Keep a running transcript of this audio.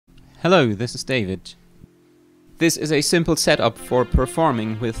Hello, this is David. This is a simple setup for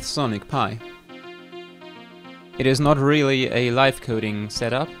performing with Sonic Pi. It is not really a live coding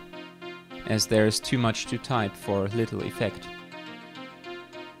setup, as there is too much to type for little effect.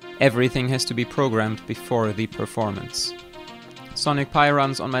 Everything has to be programmed before the performance. Sonic Pi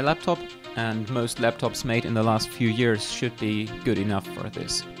runs on my laptop, and most laptops made in the last few years should be good enough for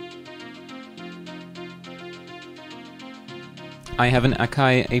this. I have an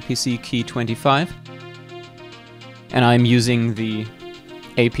Akai APC Key 25, and I'm using the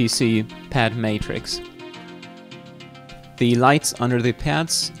APC pad matrix. The lights under the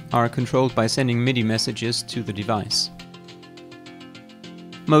pads are controlled by sending MIDI messages to the device.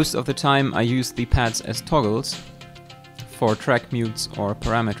 Most of the time I use the pads as toggles for track mutes or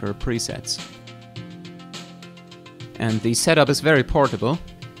parameter presets. And the setup is very portable.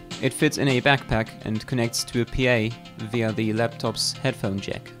 It fits in a backpack and connects to a PA via the laptop's headphone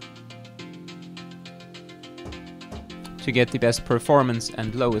jack. To get the best performance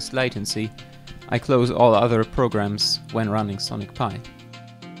and lowest latency, I close all other programs when running Sonic Pi.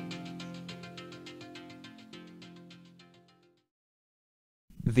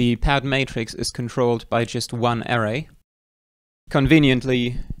 The pad matrix is controlled by just one array.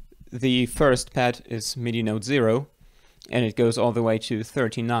 Conveniently, the first pad is MIDI node 0, and it goes all the way to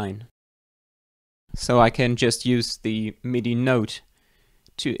 39. So I can just use the MIDI node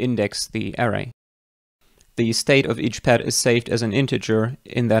to index the array. The state of each pad is saved as an integer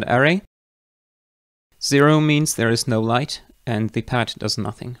in that array. 0 means there is no light and the pad does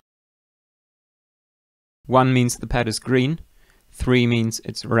nothing. 1 means the pad is green, 3 means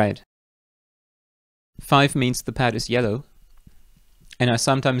it's red. 5 means the pad is yellow, and I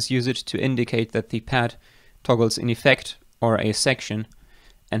sometimes use it to indicate that the pad toggles an effect or a section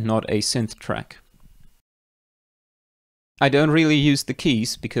and not a synth track. I don't really use the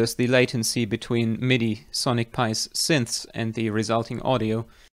keys because the latency between MIDI Sonic Pi's synths and the resulting audio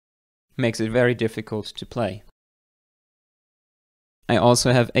makes it very difficult to play. I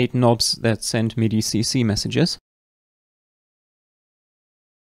also have 8 knobs that send MIDI CC messages.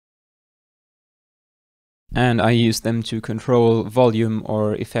 And I use them to control volume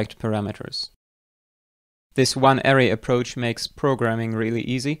or effect parameters. This one array approach makes programming really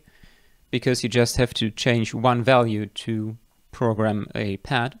easy, because you just have to change one value to program a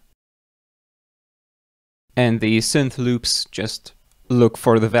pad. And the synth loops just look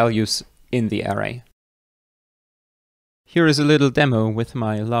for the values in the array. Here is a little demo with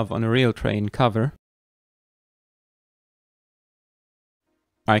my Love on a Rail Train cover.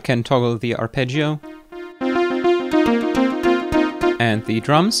 I can toggle the arpeggio and the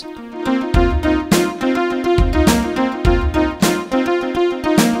drums.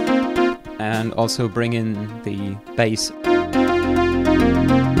 And also bring in the bass.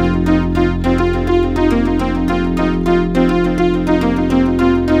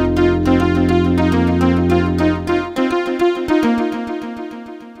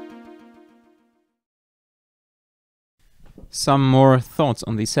 Some more thoughts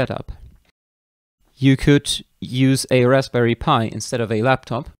on the setup. You could use a Raspberry Pi instead of a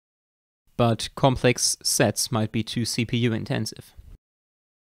laptop, but complex sets might be too CPU intensive.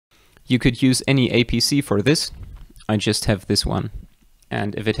 You could use any APC for this. I just have this one.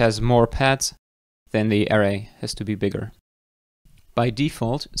 And if it has more pads, then the array has to be bigger. By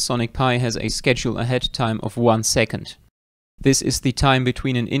default, Sonic Pi has a schedule ahead time of 1 second. This is the time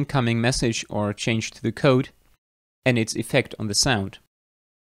between an incoming message or change to the code and its effect on the sound.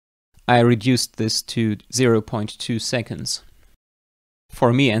 I reduced this to 0.2 seconds.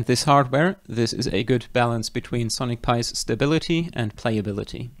 For me and this hardware, this is a good balance between Sonic Pi's stability and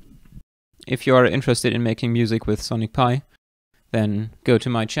playability. If you are interested in making music with Sonic Pi, then go to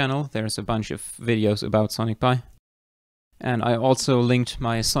my channel. There's a bunch of videos about Sonic Pi. And I also linked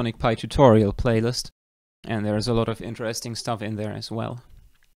my Sonic Pi tutorial playlist, and there's a lot of interesting stuff in there as well.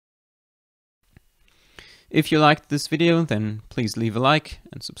 If you liked this video, then please leave a like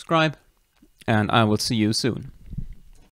and subscribe, and I will see you soon.